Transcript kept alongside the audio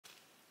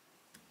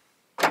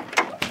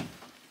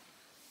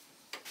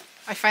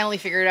I finally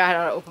figured out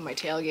how to open my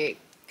tailgate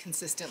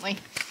consistently.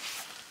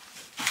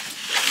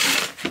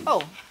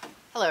 Oh,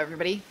 hello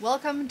everybody.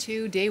 Welcome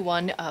to day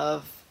one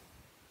of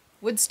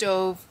wood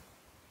stove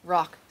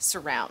rock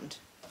surround.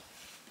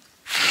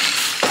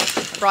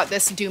 I brought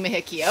this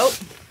doohickey out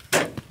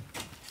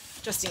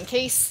just in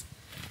case.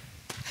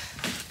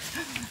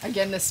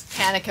 Again, this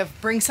panic of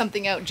bring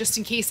something out just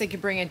in case I can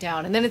bring it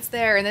down, and then it's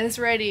there and then it's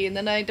ready and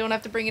then I don't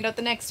have to bring it out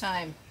the next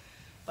time.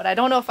 But I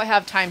don't know if I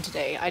have time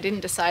today. I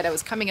didn't decide. I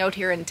was coming out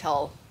here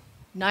until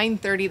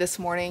 9:30 this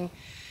morning.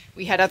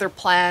 We had other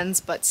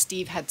plans, but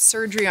Steve had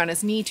surgery on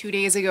his knee 2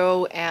 days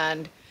ago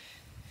and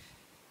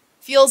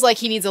feels like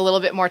he needs a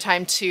little bit more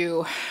time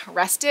to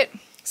rest it.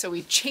 So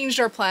we changed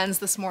our plans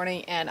this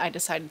morning and I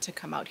decided to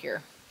come out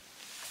here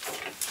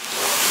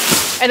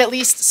and at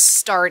least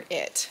start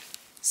it.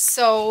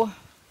 So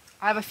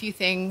I have a few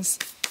things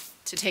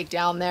to take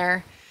down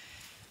there.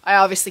 I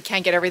obviously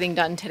can't get everything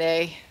done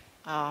today.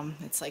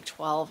 It's like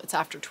 12, it's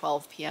after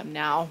 12 p.m.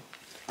 now.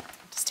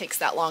 It just takes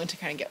that long to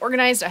kind of get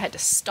organized. I had to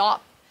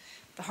stop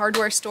at the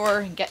hardware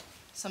store and get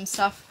some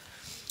stuff.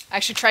 I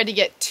actually tried to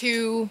get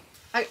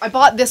I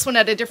bought this one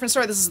at a different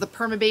store. This is the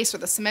perma-base or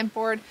the cement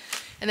board.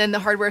 And then the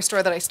hardware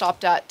store that I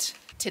stopped at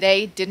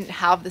today didn't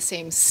have the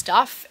same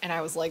stuff. And I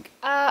was like,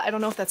 I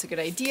don't know if that's a good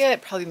idea.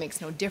 It probably makes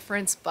no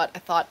difference, but I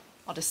thought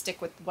I'll just stick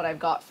with what I've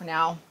got for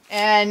now.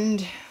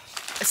 And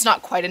it's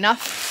not quite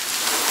enough.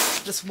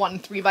 This one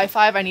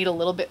 3x5, I need a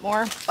little bit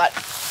more, but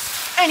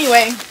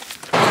anyway,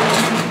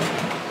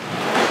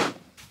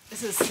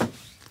 this is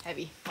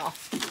heavy. Well,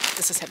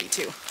 this is heavy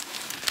too.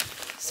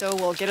 So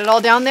we'll get it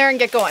all down there and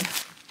get going.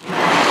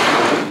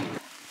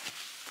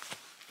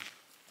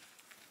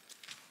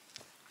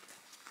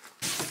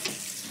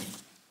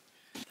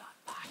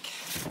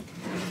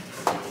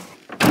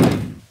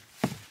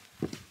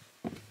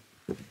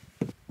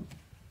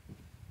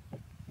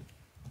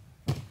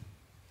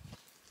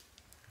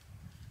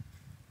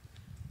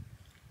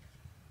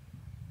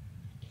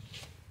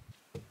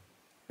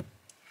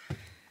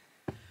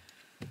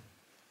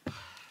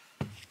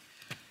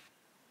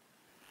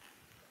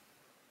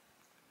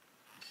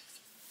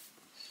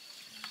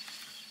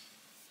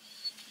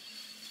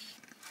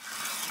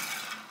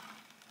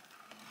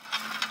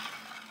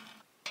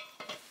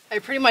 I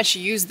pretty much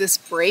use this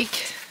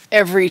brake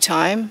every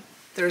time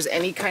there's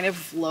any kind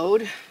of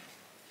load.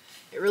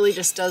 It really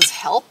just does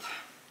help.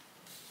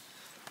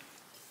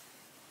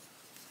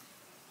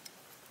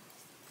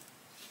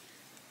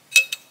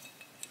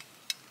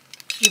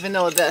 Even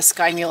though the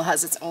Sky Mule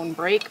has its own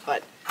brake,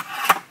 but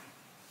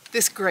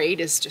this grade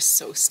is just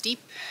so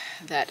steep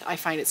that I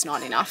find it's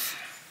not enough.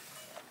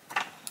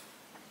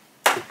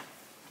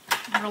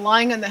 I'm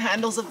relying on the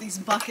handles of these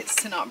buckets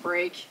to not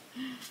break.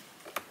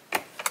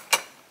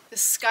 The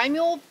Sky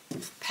Mule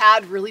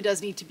pad really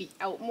does need to be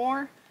out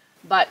more,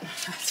 but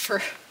it's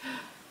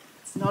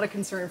not a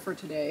concern for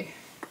today.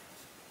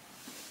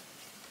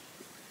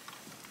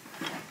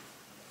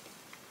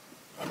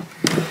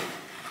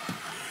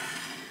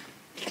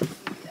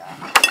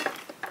 Yeah.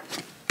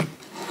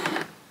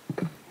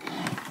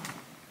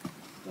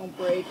 Don't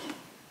break.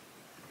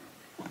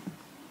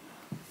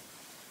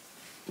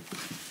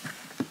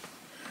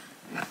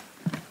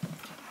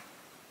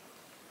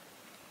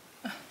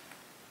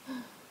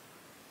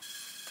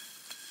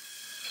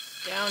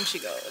 Down she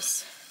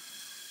goes.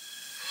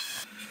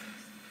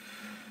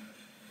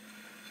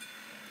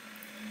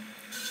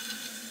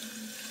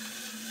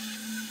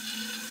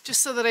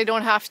 Just so that I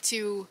don't have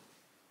to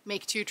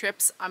make 2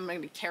 trips, I'm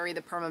going to carry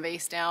the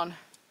perma-base down.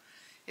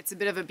 It's a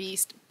bit of a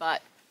beast,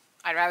 but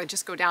I'd rather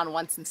just go down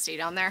once and stay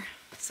down there.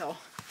 So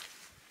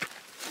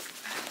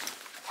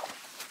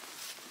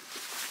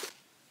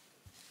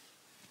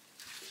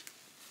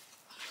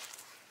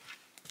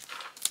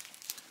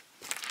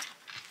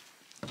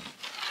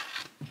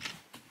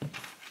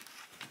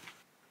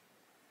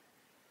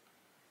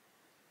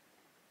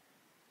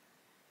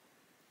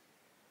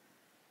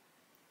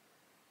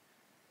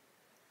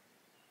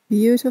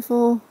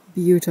beautiful,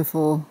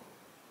 beautiful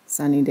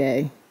sunny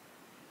day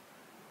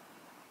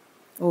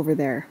over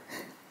there.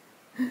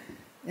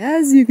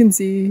 As you can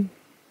see,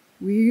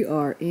 we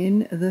are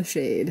in the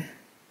shade.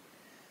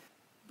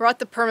 Brought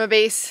the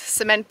perma-base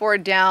cement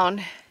board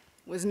down,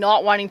 was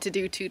not wanting to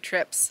do 2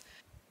 trips,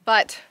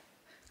 but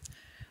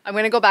I'm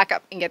going to go back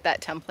up and get that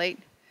template.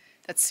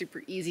 That's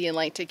super easy and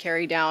light to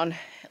carry down,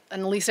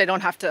 and at least I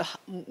don't have to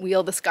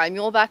wheel the Sky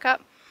Mule back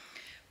up.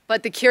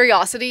 But the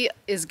curiosity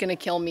is going to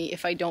kill me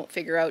if I don't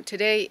figure out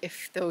today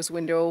if those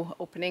window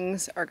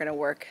openings are going to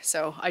work.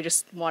 So I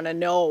just want to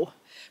know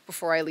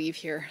before I leave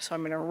here. So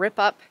I'm going to rip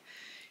up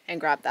and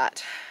grab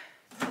that.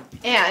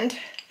 And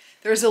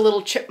there's a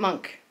little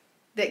chipmunk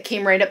that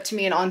came right up to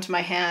me and onto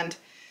my hand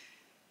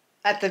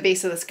at the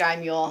base of the Sky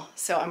Mule.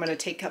 So I'm going to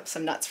take up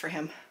some nuts for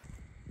him.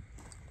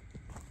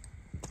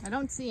 I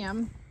don't see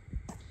him,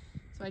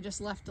 so I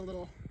just left a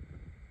little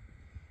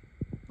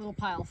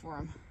pile for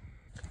him.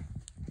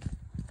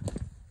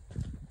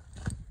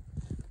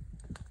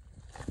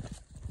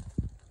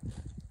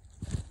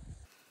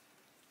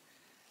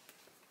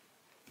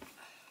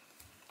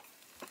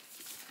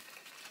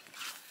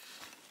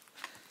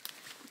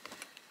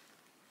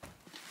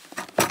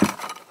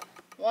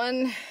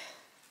 1,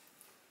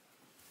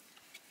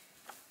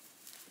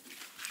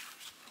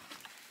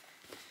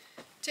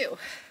 2.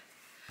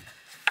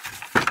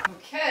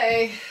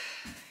 Okay,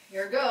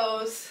 here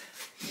goes.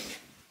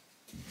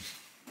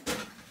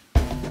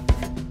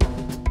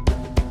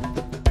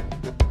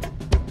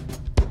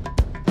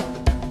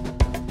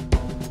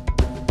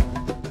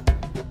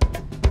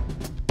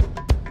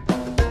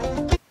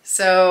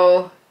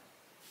 So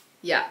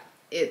yeah,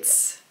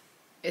 it's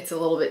a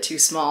little bit too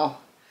small.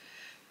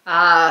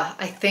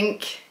 I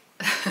think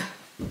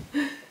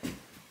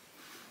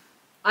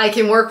I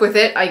can work with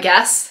it, I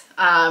guess.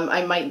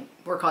 I might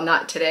work on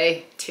that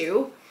today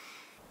too.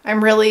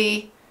 I'm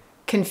really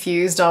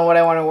confused on what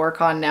I want to work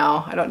on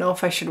now. I don't know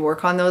if I should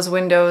work on those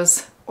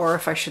windows or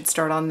if I should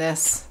start on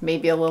this.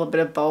 Maybe a little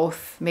bit of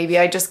both. Maybe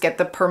I just get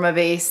the perma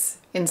base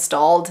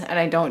installed and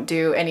I don't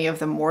do any of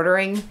the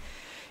mortaring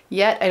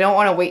yet. I don't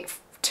want to wait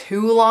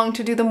too long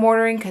to do the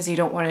mortaring because you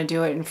don't want to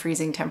do it in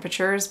freezing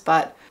temperatures,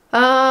 but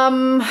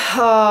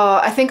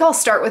I think I'll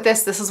start with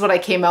this. This is what I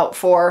came out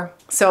for.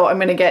 So I'm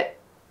gonna get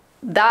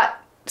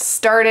that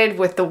started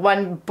with the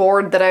one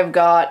board that I've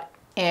got,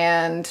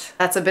 and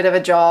that's a bit of a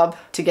job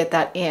to get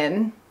that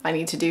in. I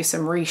need to do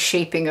some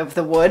reshaping of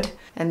the wood,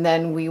 and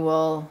then we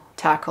will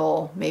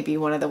tackle maybe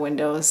one of the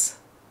windows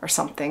or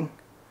something.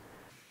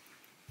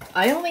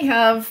 I only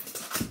have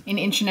 1.5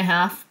 inches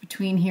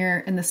between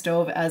here and the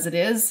stove as it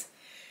is.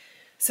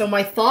 So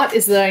my thought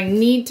is that I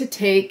need to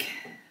take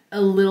a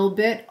little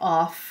bit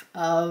off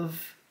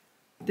of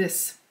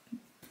this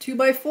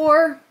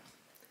 2x4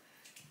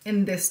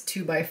 and this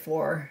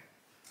 2x4.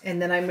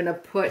 And then I'm gonna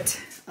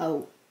put a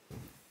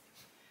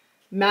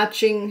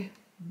matching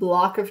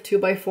block of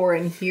 2x4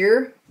 in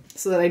here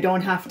so that I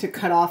don't have to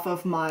cut off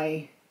of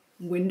my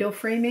window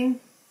framing.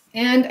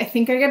 And I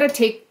think I gotta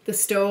take the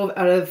stove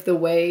out of the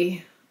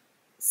way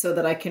so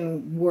that I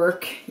can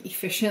work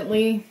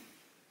efficiently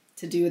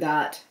to do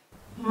that.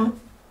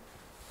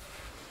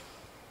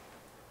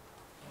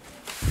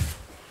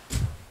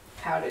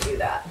 How to do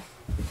that.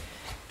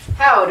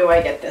 How do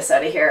I get this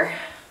out of here?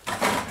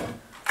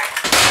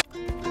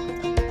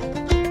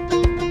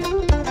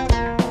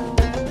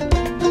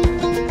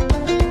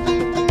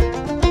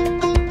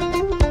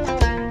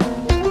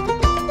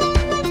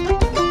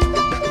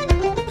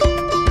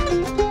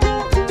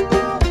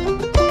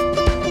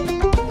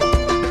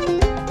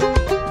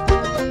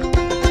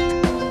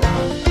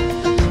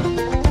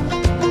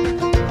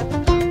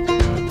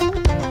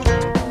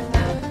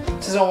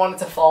 Just don't want it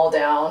to fall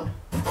down.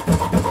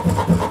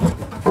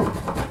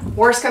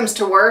 Worst comes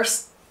to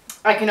worst,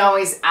 I can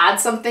always add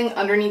something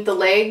underneath the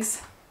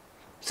legs.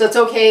 So it's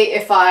okay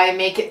if I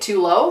make it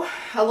too low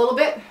a little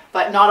bit,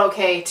 but not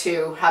okay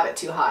to have it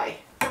too high.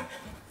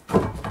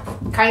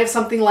 Kind of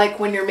something like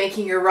when you're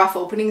making your rough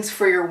openings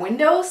for your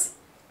windows,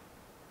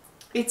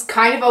 it's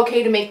kind of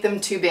okay to make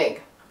them too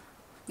big,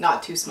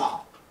 not too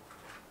small.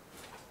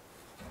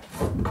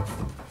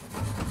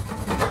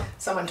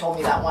 Someone told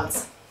me that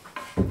once.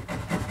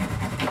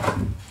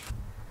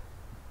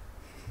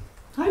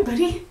 Hi,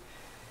 buddy.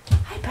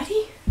 Hi,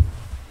 buddy.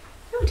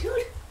 No,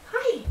 dude.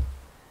 Hi.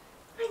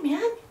 Hi,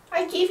 man.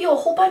 I gave you a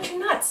whole bunch of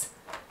nuts.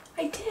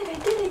 I did.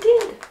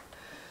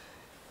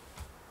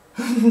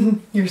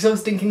 You're so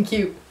stinking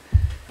cute.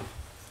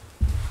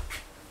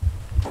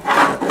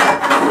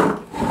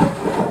 I'm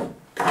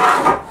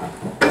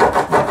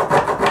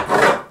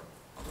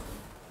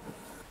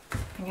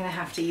gonna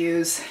have to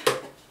use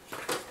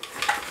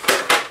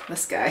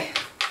this guy.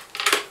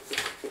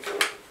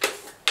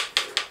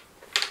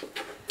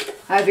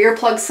 I have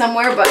earplugs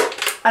somewhere, but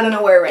I don't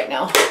know where right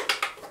now.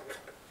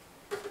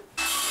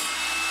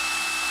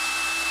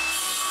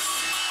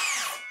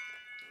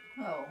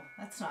 Oh,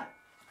 that's not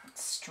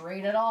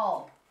straight at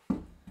all.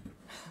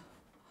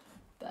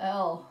 The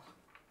hell?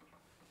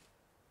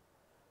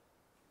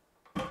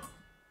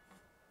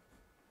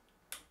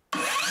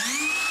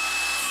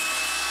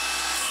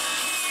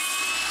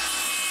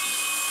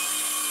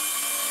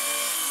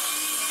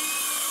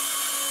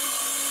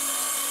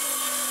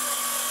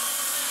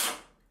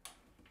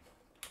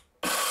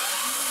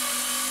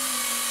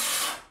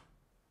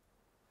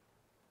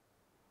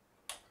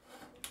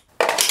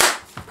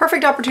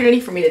 Perfect opportunity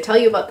for me to tell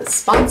you about the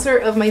sponsor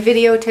of my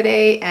video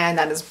today, and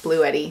that is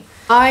Bluetti.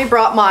 I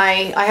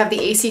have the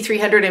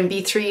AC300 and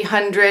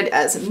B300.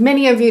 As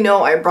many of you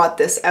know, I brought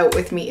this out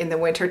with me in the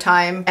winter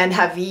time and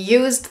have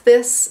used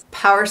this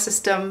power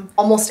system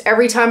almost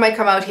every time I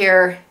come out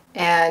here,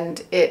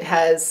 and it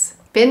has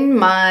been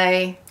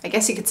my, I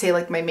guess you could say,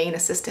 like my main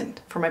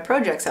assistant for my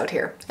projects out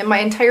here and my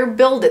entire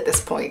build at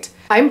this point.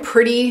 I'm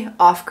pretty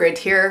off-grid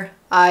here.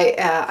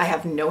 I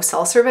have no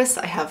cell service,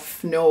 I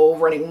have no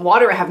running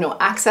water, I have no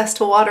access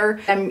to water.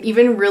 I'm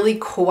even really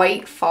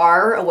quite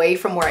far away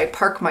from where I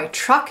park my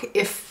truck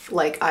if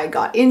like I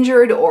got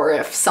injured or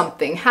if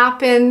something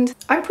happened.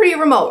 I'm pretty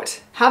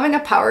remote. Having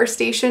a power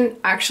station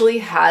actually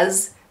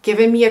has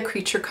given me a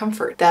creature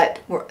comfort that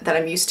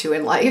I'm used to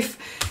in life.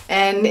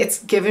 And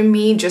it's given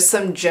me just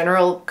some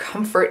general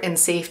comfort and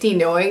safety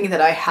knowing that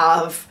I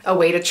have a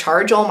way to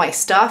charge all my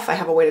stuff. I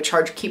have a way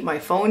to keep my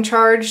phone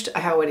charged.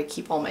 I have a way to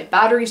keep all my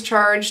batteries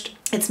charged.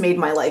 It's made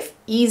my life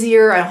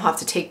easier. I don't have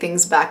to take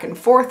things back and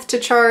forth to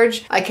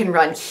charge. I can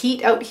run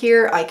heat out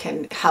here. I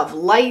can have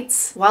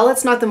lights. While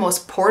it's not the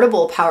most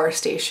portable power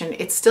station,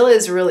 it still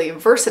is really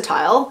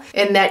versatile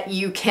in that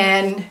you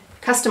can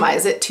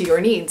customize it to your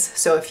needs.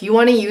 So if you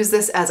want to use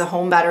this as a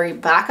home battery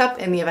backup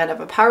in the event of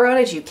a power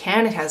outage, you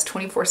can. It has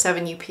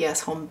 24/7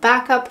 UPS home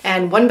backup,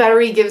 and one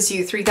battery gives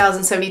you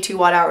 3,072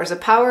 watt hours of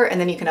power, and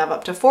then you can have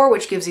up to 4,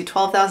 which gives you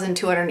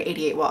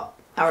 12,288 watt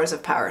hours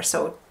of power.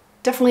 So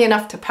definitely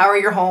enough to power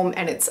your home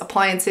and its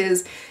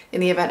appliances in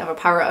the event of a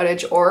power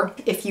outage, or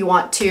if you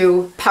want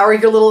to power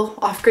your little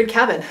off-grid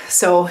cabin.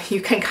 So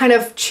you can kind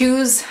of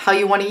choose how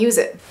you want to use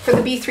it. For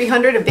the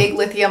B300, a big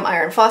lithium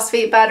iron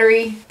phosphate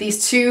battery,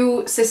 these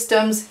two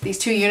systems, these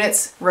two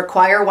units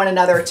require one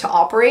another to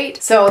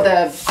operate. So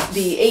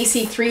the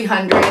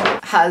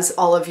AC300 has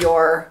all of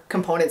your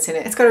components in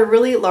it. It's got a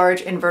really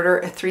large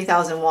inverter, a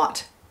 3,000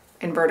 watt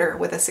inverter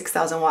with a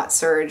 6,000 watt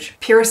surge.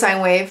 Pure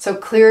sine wave, so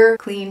clear,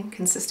 clean,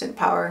 consistent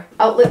power.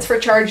 Outlets for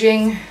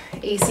charging,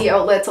 AC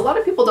outlets. A lot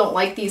of people don't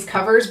like these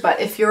covers, but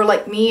if you're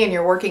like me and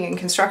you're working in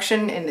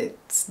construction and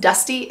it's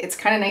dusty, it's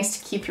kind of nice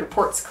to keep your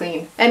ports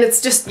clean. And it's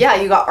just, yeah,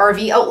 you got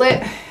RV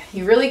outlet.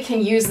 You really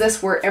can use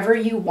this wherever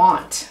you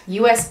want.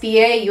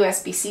 USB-A,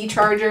 USB-C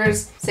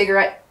chargers,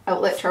 cigarette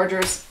outlet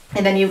chargers.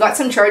 And then you've got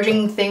some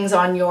charging things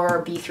on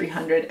your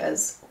B300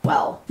 as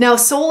well. Now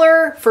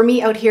solar for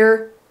me out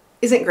here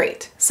isn't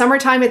great.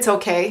 Summertime, it's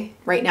okay.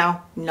 Right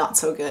now, not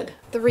so good.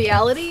 The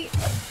reality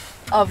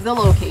of the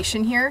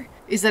location here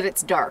is that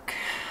it's dark.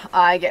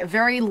 I get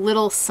very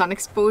little sun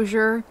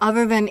exposure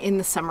other than in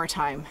the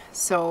summertime.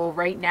 So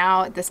right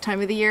now, at this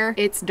time of the year,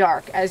 it's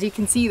dark. As you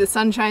can see, the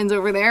sun shines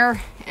over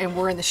there and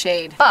we're in the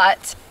shade.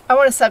 But I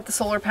want to set up the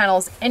solar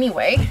panels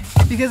anyway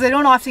because I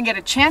don't often get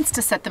a chance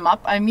to set them up.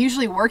 I'm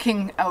usually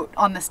working out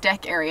on this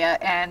deck area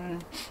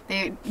and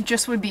they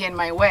just would be in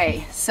my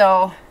way.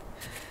 So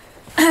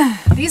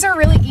these are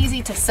really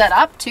easy to set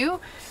up too.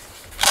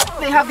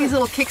 They have these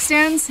little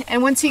kickstands,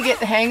 and once you get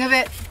the hang of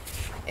it,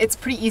 it's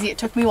pretty easy. It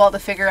took me a while to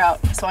figure out.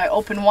 So I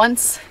open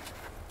once,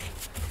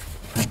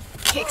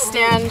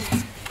 kickstand,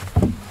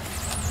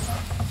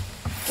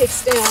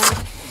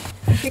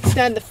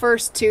 kickstand the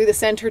first two, the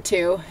center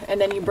two,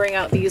 and then you bring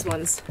out these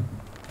ones.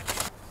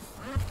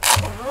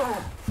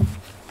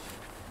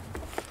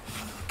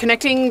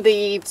 Connecting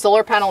the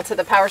solar panel to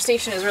the power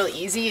station is really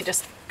easy. It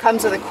just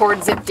comes with a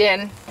cord zipped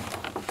in.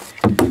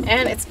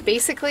 And it's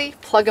basically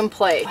plug and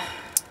play.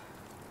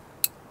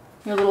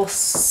 Your little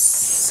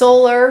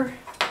solar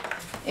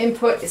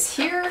input is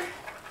here.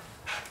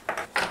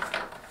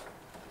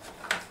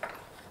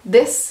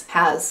 This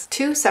has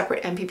two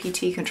separate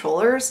MPPT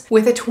controllers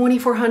with a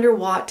 2400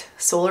 watt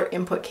solar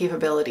input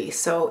capability.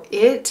 So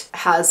it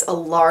has a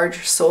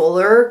large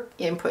solar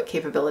input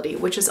capability,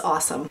 which is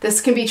awesome. This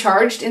can be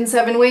charged in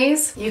 7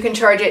 ways. You can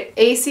charge it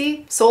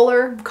AC,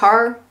 solar,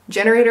 car,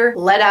 generator,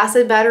 lead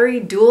acid battery,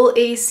 dual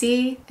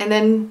AC, and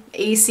then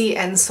AC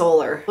and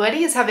solar.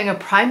 Bluetti is having a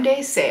Prime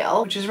Day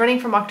sale, which is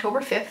running from October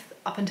 5th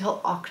up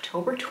until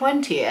October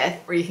 20th,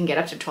 where you can get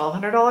up to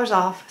 $1,200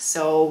 off.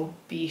 So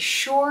be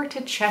sure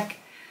to check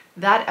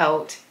that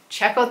out.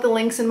 Check out the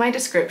links in my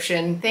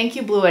description. Thank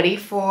you, Bluetti,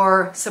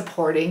 for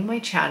supporting my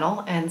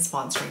channel and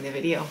sponsoring the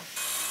video.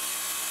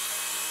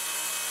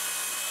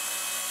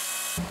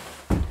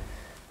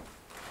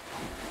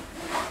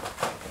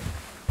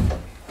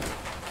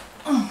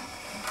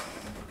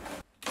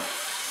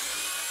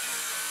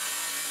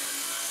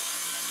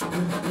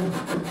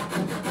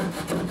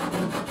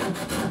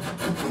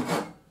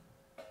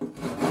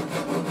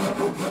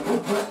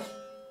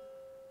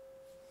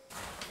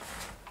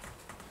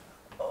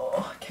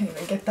 Oh, can't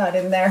even get that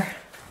in there.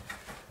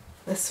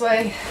 This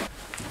way.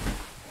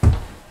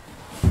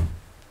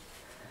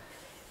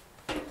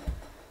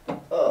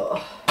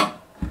 Oh.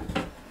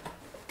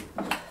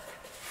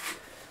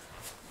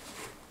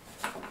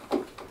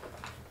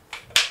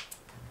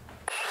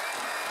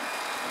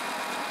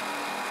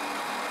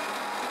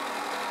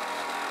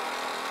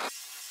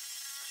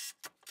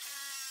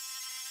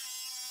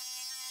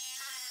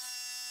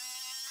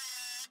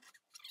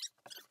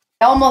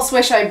 I almost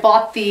wish I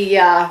bought the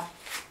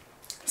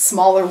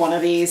smaller one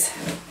of these.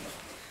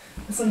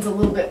 This one's a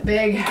little bit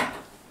big.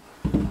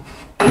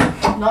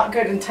 Not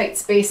good in tight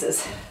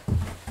spaces.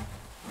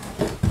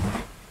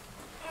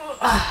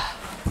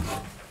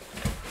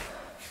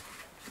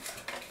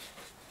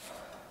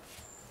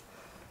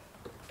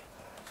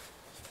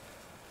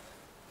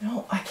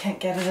 No, I can't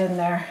get it in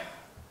there.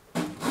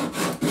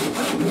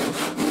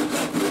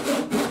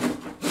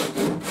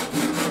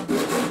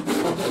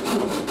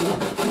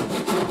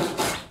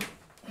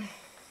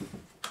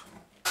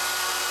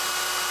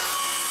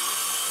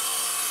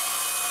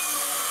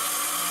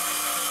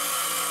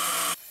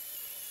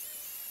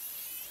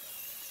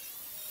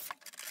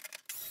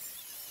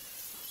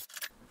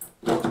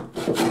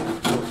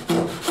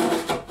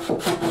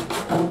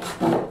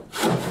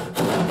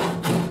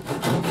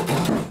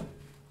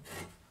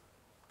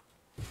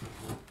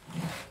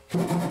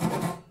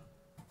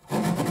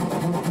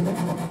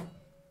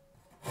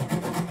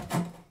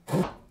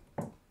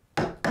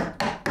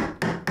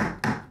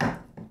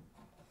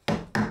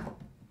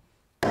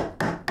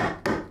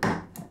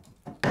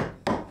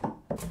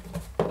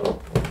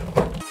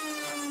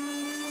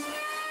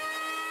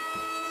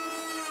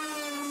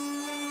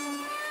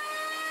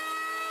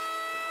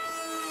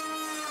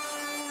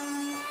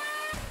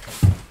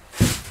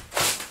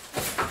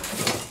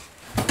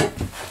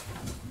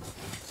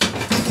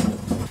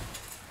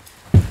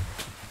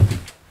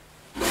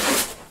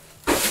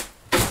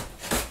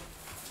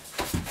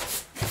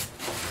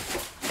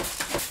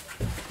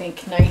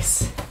 think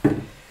nice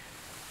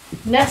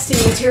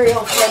nesting material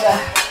for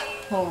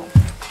the little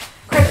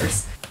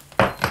critters.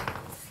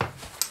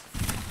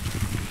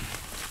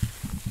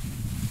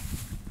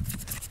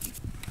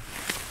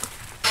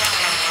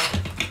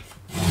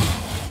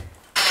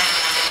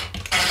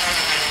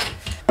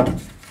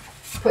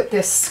 Put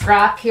this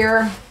scrap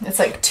here. It's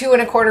like 2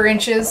 1/4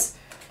 inches.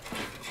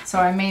 So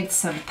I made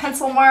some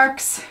pencil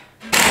marks.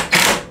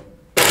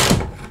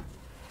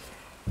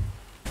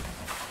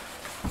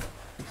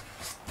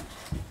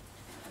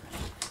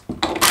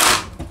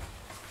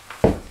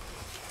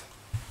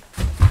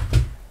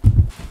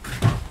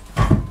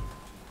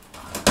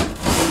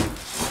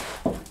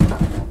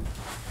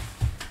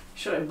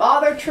 Should I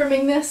bother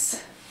trimming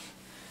this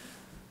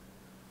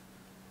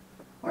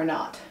or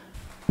not?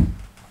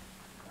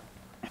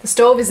 The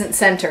stove isn't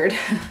centered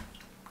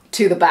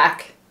to the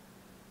back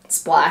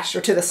splash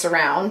or to the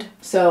surround.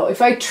 So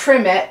if I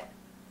trim it,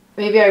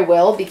 maybe I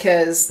will,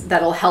 because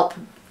that'll help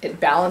it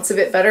balance a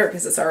bit better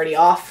because it's already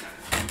off.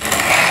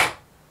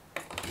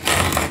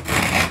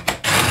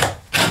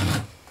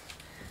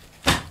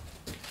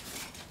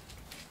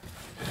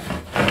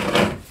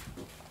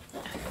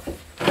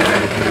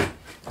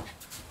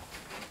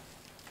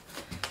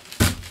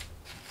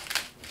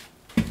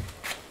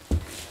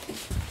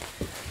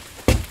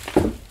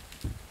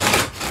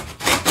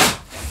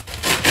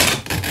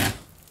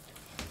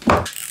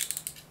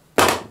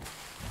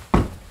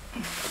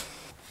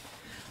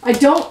 I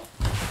don't...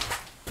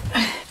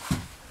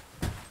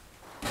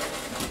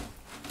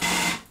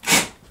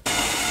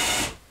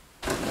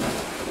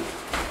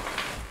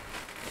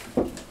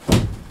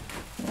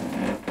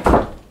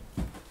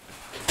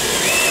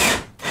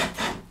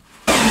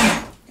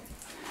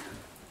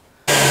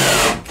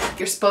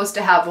 You're supposed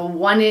to have a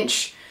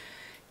 1-inch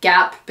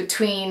gap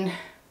between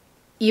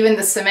even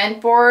the cement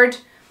board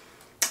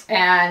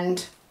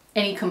and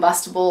any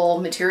combustible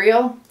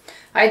material.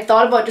 I had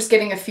thought about just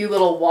getting a few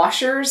little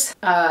washers,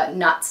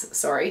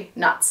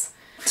 nuts,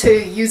 to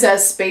use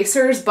as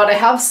spacers, but I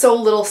have so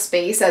little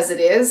space as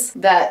it is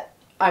that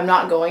I'm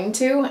not going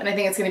to, and I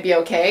think it's going to be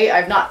okay.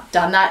 I've not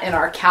done that in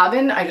our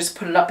cabin. I just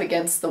put it up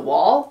against the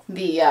wall,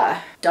 the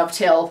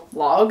dovetail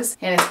logs,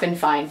 and it's been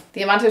fine.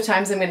 The amount of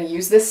times I'm going to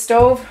use this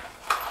stove,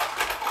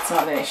 it's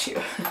not an issue.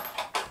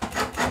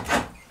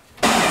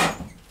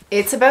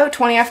 It's about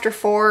 20 after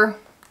 4.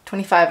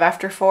 25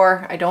 after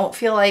 4. I don't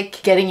feel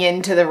like getting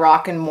into the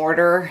rock and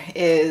mortar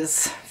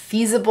is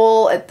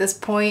feasible at this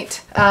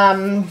point.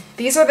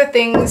 These are the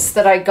things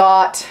that I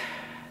got,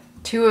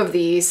 2 of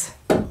these,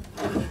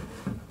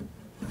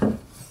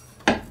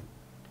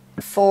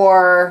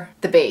 for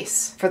the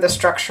base, for the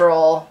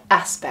structural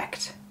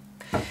aspect,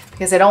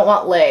 because I don't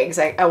want legs.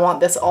 I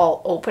want this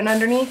all open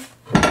underneath.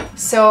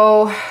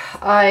 So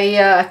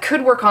I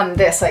could work on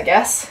this, I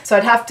guess. So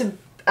I'd have to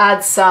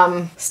add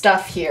some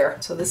stuff here.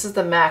 So this is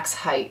the max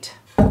height.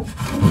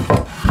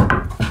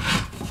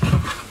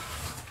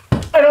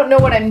 I don't know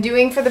what I'm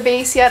doing for the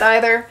base yet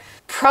either.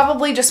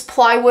 Probably just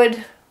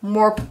plywood,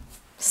 more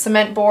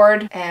cement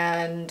board,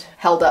 and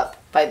held up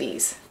by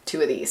these,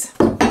 2 of these.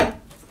 Let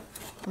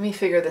me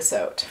figure this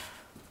out.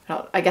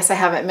 I guess I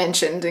haven't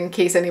mentioned, in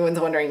case anyone's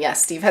wondering,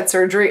 yes, Steve had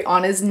surgery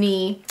on his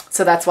knee,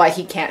 so that's why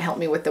he can't help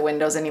me with the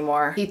windows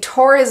anymore. He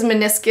tore his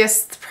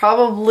meniscus,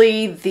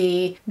 probably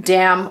the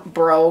dam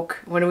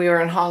broke when we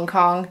were in Hong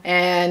Kong,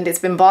 and it's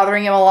been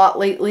bothering him a lot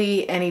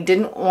lately, and he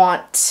didn't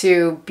want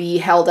to be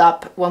held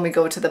up when we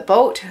go to the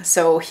boat,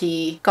 so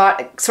he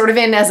got sort of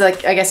in as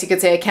a, I guess you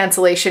could say, a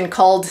cancellation,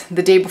 called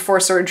the day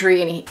before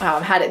surgery, and he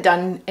had it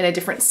done in a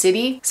different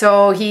city.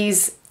 So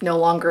he's no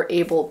longer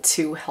able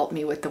to help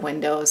me with the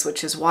windows,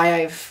 which is why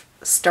I've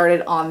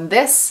started on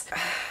this.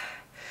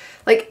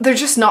 Like,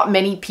 there's just not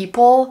many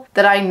people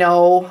that I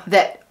know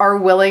that are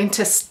willing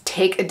to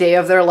take a day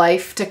of their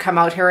life to come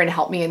out here and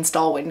help me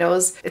install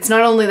windows. It's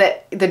not only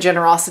that the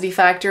generosity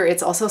factor,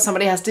 it's also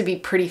somebody has to be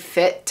pretty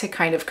fit to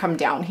kind of come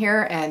down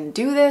here and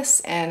do this,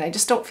 and I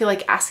just don't feel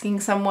like asking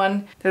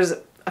someone. There's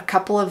a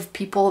couple of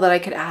people that I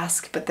could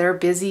ask, but they're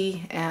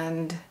busy,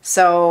 and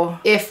so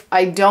if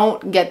I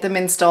don't get them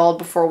installed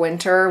before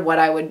winter, what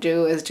I would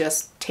do is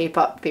just tape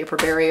up vapor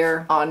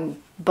barrier on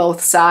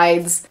both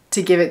sides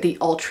to give it the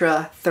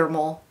ultra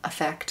thermal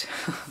effect.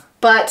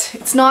 But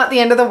it's not the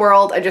end of the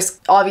world.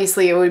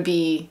 Obviously it would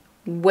be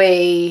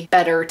way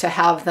better to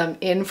have them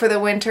in for the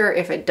winter.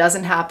 If it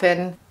doesn't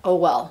happen, oh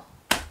well.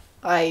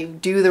 I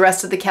do the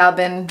rest of the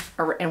cabin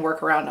and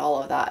work around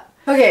all of that.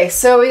 Okay,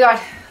 so we got,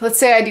 let's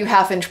say I do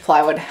 1/2-inch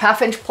plywood.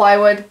 1/2-inch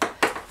plywood,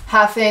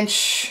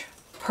 1/2-inch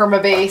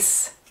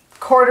perma-base,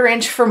 1/4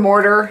 inch for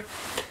mortar,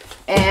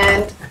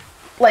 and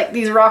like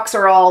these rocks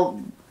are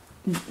all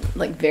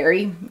like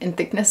vary in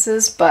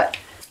thicknesses, but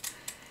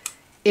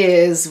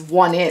is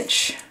 1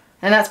 inch.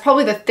 And that's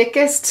probably the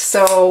thickest,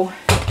 so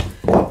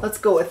let's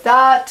go with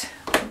that.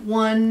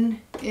 1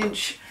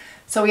 inch.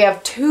 So we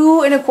have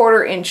 2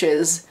 1/4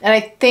 inches, and I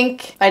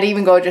think I'd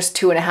even go just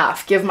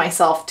 2.5, give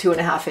myself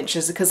 2.5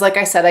 inches, because like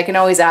I said, I can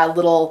always add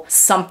little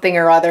something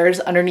or others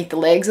underneath the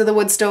legs of the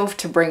wood stove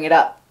to bring it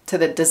up to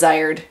the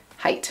desired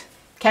height.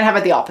 Can't have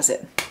it the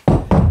opposite.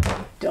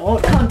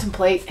 Don't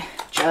contemplate,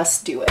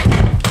 just do it.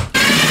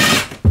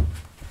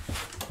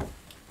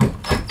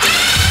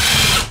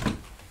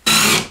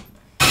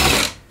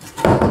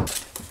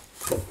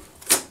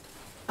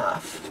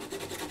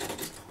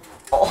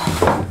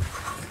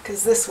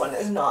 Because this one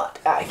is not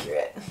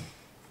accurate.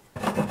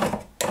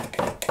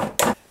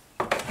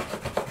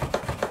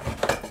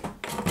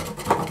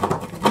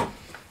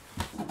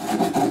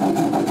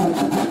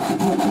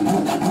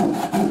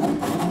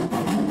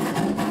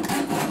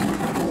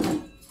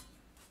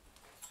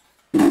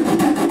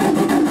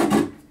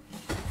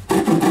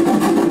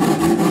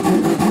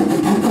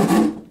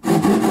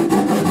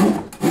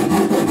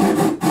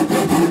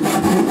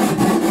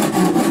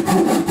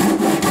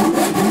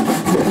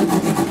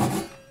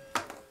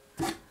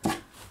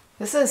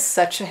 This is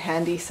such a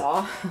handy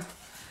saw.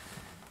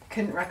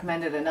 Couldn't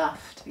recommend it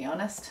enough, to be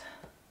honest.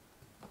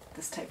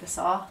 This type of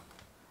saw.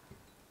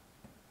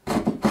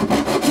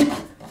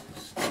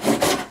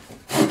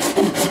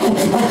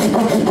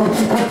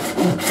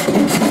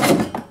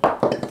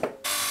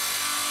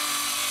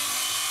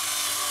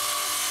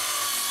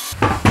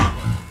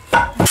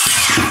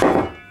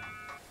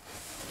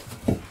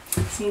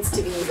 This needs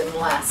to be even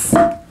less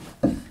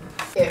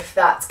if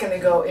that's going to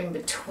go in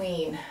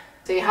between.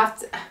 So you have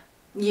to...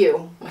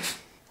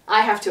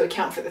 I have to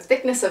account for the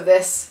thickness of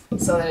this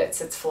so that it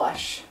sits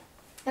flush.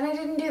 And I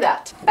didn't do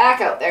that.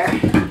 Back out there.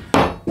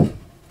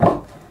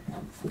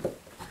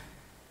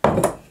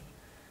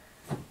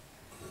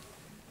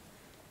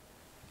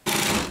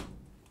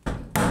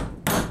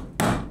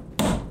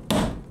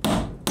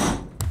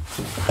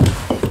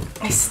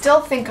 I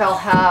still think I'll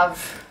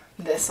have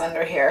this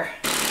under here.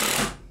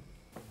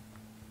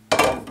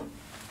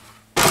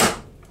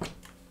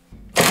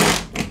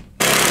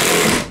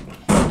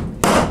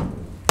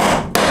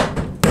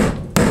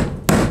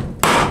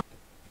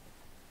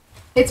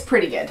 It's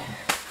pretty good.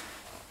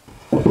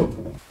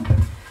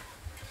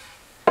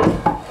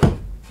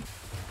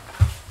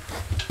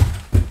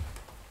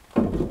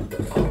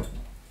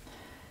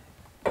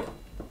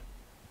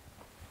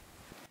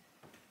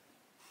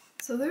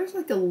 So there's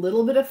like a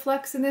little bit of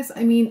flex in this.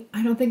 I mean,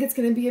 I don't think it's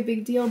going to be a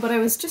big deal, but I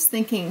was just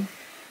thinking,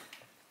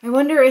 I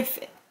wonder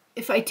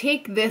if I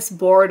take this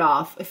board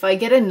off, if I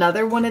get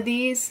another one of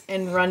these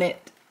and run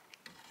it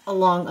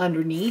along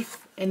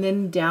underneath and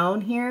then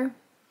down here,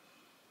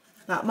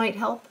 that might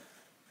help.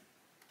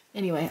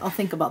 Anyway, I'll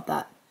think about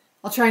that.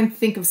 I'll try and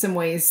think of some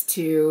ways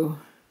to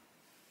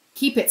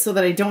keep it so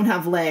that I don't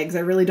have legs. I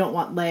really don't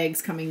want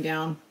legs coming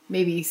down.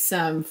 Maybe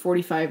some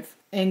 45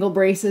 angle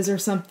braces or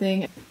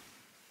something.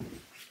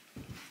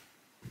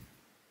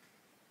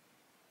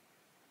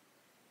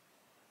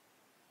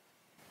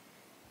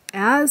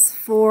 As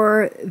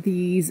for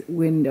these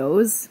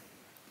windows,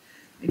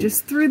 I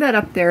just threw that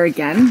up there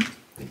again.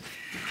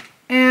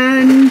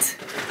 And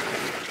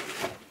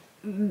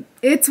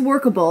it's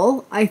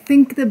workable. I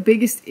think the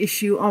biggest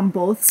issue on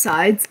both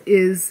sides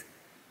is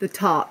the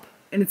top.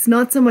 And it's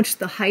not so much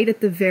the height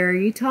at the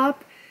very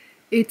top,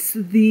 it's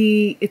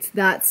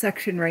that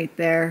section right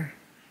there.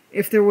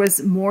 If there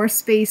was more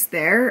space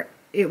there,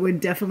 it would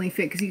definitely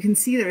fit, because you can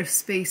see there's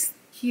space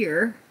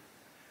here.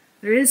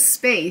 There is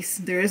space,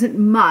 there isn't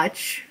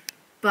much,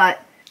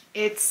 but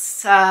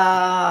it's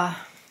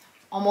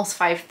almost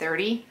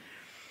 5:30.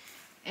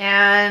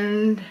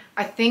 And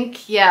I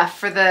think, yeah,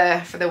 for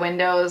the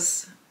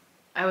windows,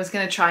 I was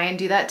gonna try and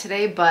do that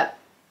today, but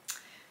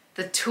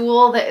the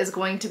tool that is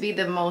going to be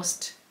the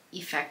most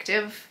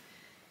effective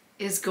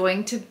is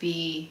going to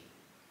be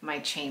my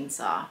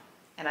chainsaw.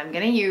 And I'm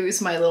gonna use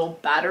my little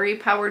battery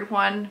powered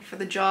one for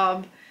the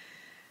job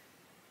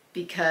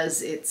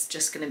because it's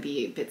just gonna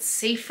be a bit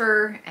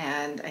safer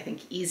and I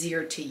think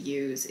easier to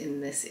use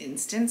in this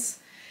instance.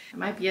 That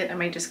might be it. I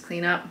might just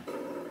clean up.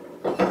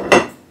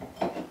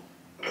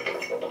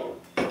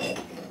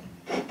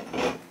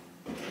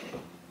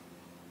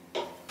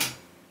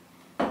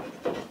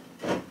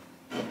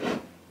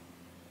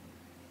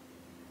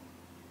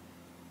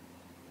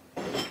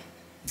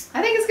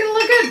 I think it's gonna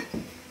look good.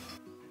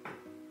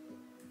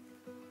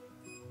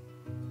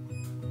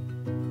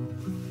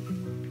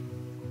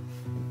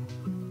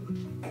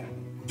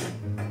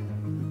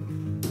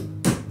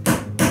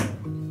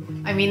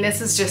 I mean,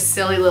 this is just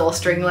silly little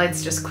string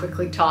lights just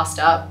quickly tossed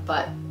up,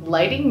 but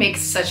lighting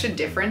makes such a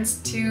difference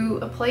to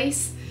a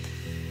place.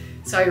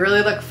 So I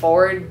really look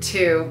forward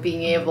to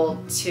being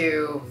able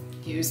to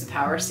use the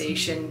power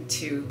station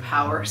to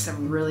power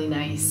some really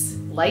nice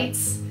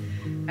lights.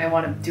 I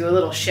want to do a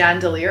little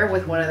chandelier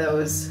with one of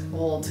those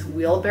old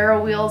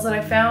wheelbarrow wheels that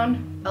I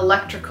found.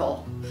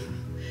 Electrical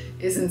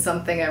isn't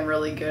something I'm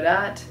really good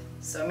at,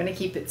 so I'm going to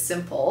keep it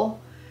simple,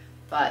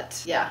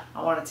 but yeah,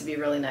 I want it to be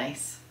really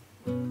nice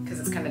because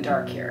it's kind of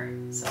dark here.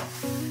 So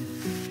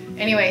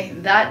anyway,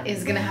 that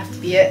is going to have to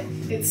be it.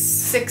 It's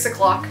 6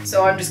 o'clock,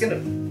 so I'm just going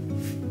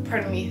to,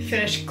 pardon me,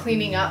 finish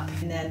cleaning up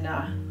and then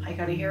I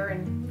gotta here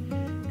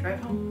and drive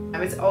home.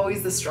 It's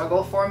always the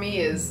struggle for me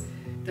is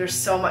there's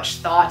so much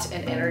thought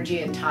and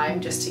energy and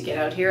time just to get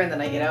out here, and then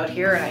I get out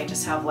here and I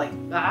just have like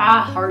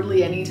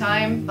hardly any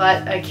time,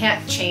 but I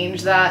can't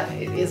change that.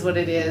 It is what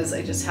it is.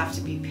 I just have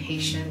to be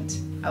patient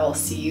I will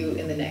see you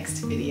in the next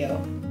video.